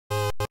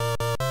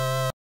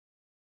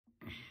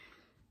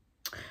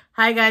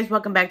Hi guys,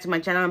 welcome back to my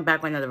channel. I'm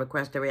back with another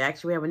request to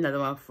reaction. We have another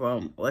one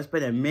from, well, it's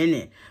been a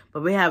minute,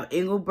 but we have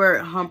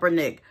Engelbert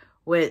Humperdinck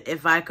with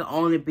If I Could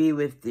Only Be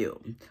With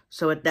You.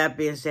 So with that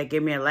being said,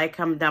 give me a like,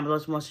 comment down below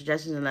some more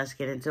suggestions, and let's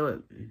get into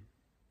it.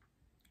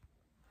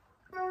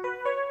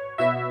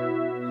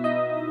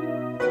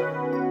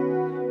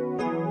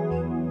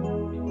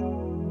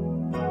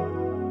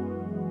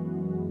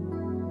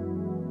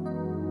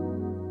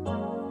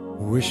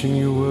 Wishing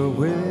you were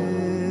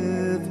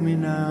with me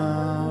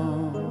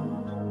now,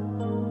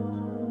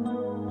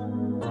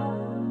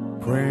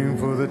 praying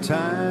for the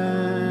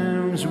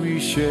times we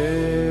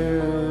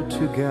shared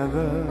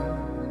together,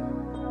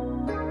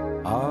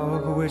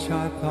 of which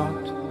I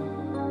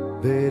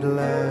thought they'd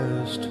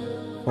last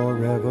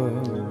forever,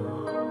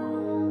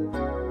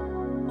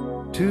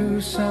 to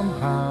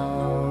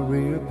somehow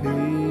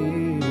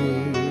reappear,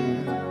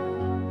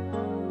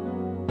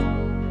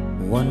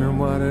 wondering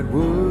what it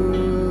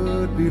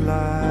would be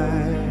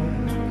like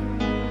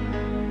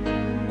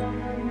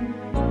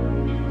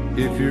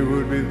if you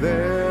would be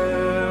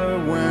there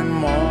when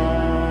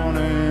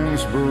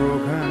morning's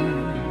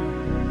broken.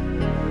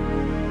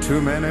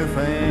 Too many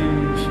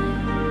things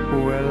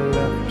were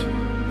left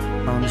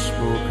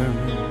unspoken.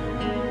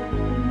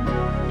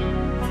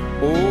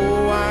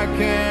 Oh, why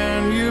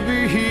can't you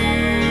be here?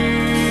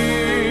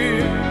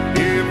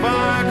 If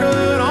I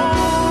could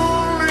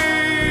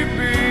only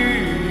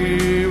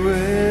be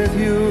with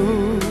you.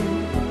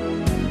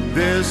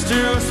 There's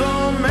still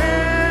so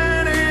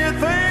many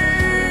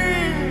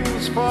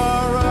things for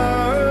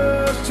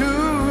us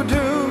to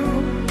do.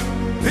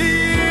 The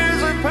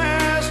years have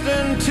passed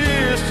and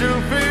tears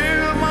still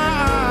fill my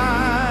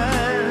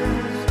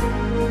eyes.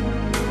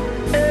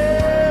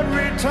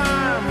 Every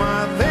time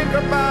I think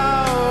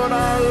about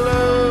our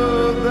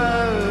love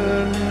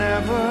that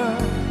never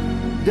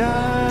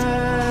died.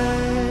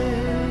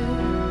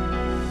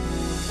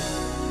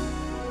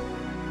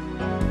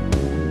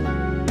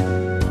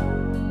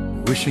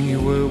 Wishing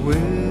you were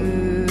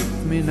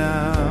with me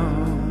now,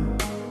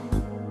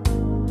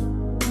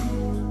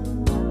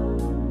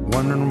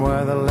 wondering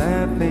why the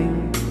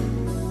laughing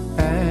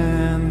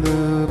and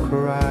the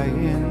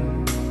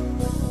crying,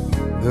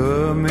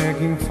 the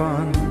making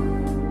fun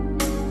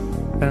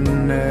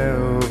and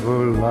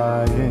never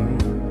lying,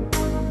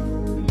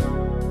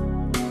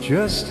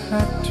 just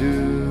had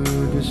to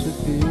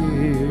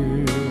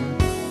disappear.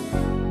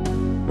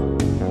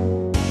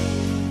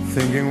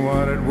 Thinking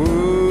what it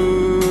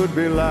would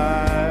be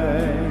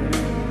like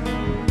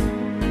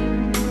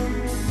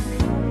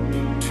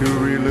to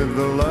relive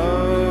the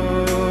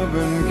love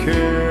and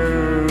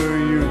care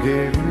you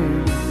gave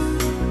me,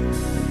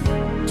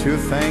 to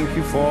thank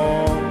you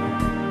for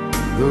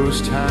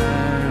those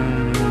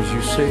times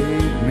you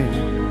saved me.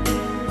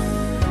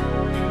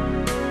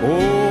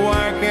 Oh,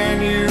 why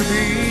can't you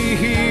be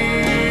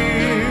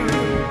here?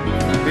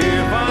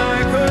 If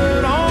I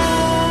could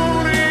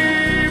only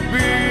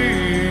be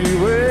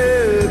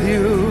with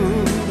you.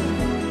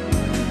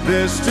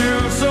 There's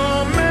still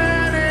so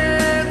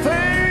many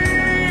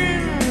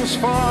things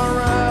for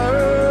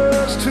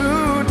us to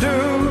do.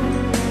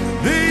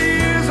 The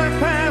years have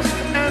passed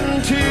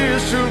and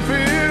tears still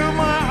fill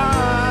my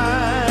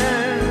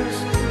eyes.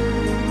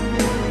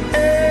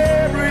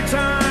 Every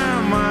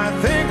time I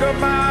think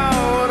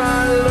about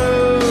our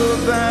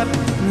love that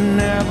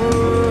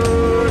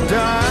never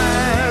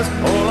dies,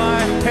 all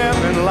I have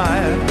in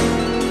life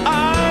I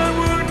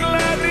would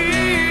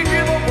gladly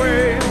give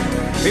away,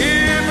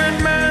 if it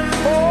meant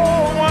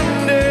for one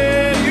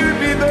day you'd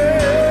be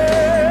there.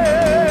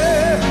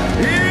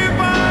 If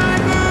I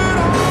could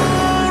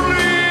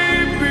only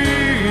be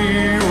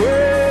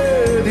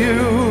with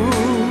you.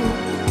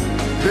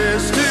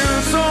 There's still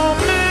so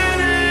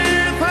many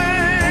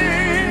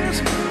things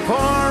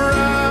for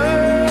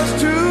us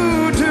to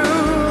do.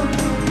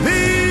 The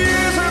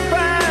years have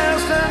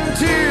passed and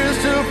tears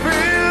still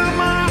fill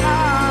my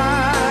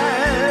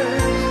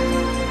eyes.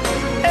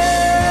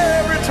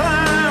 Every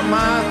time I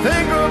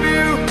think of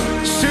you,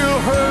 still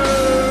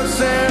hurts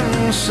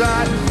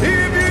inside.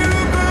 If you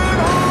could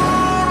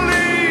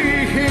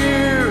only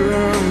hear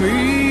me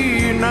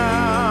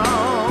now,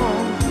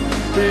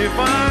 if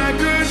I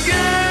could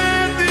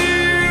get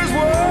these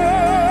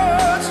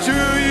words to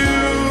you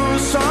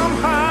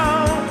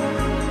somehow,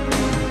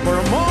 for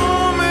a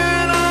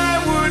moment I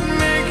would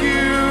make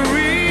you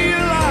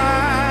realize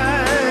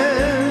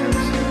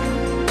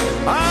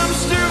I'm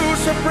still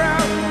so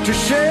proud to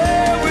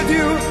share with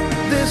you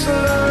this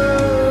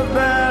love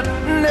that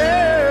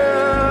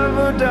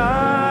never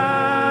dies.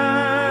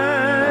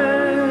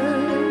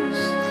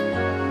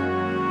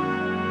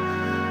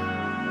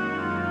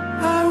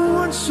 I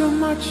want so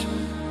much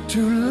to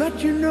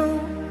let you know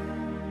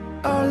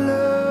our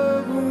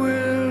love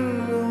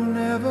will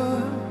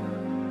never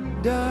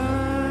die.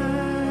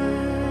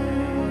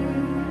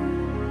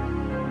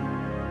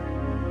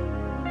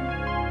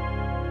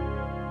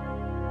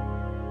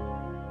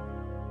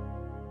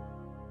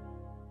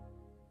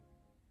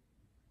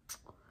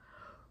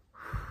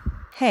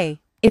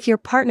 Hey, if your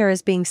partner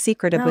is being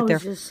secretive That with their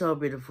was just so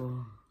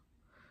beautiful.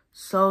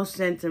 So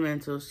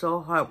sentimental,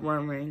 so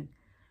heartwarming,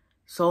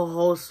 so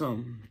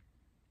wholesome.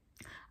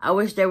 I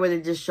wish they would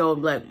have just showed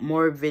like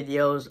more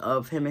videos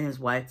of him and his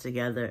wife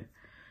together.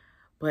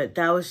 But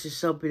that was just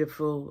so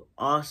beautiful,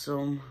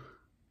 awesome,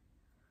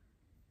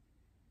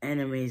 and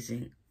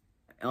amazing.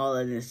 All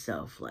in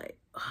itself. Like,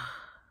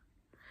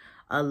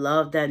 a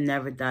love that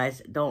never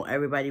dies. Don't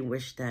everybody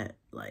wish that?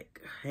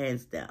 Like,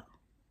 hands down.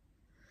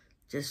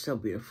 Just so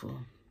beautiful.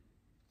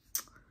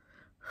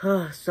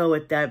 So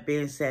with that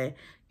being said,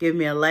 give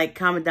me a like,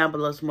 comment down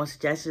below some more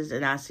suggestions,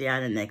 and I'll see you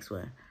on the next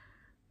one.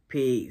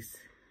 Peace.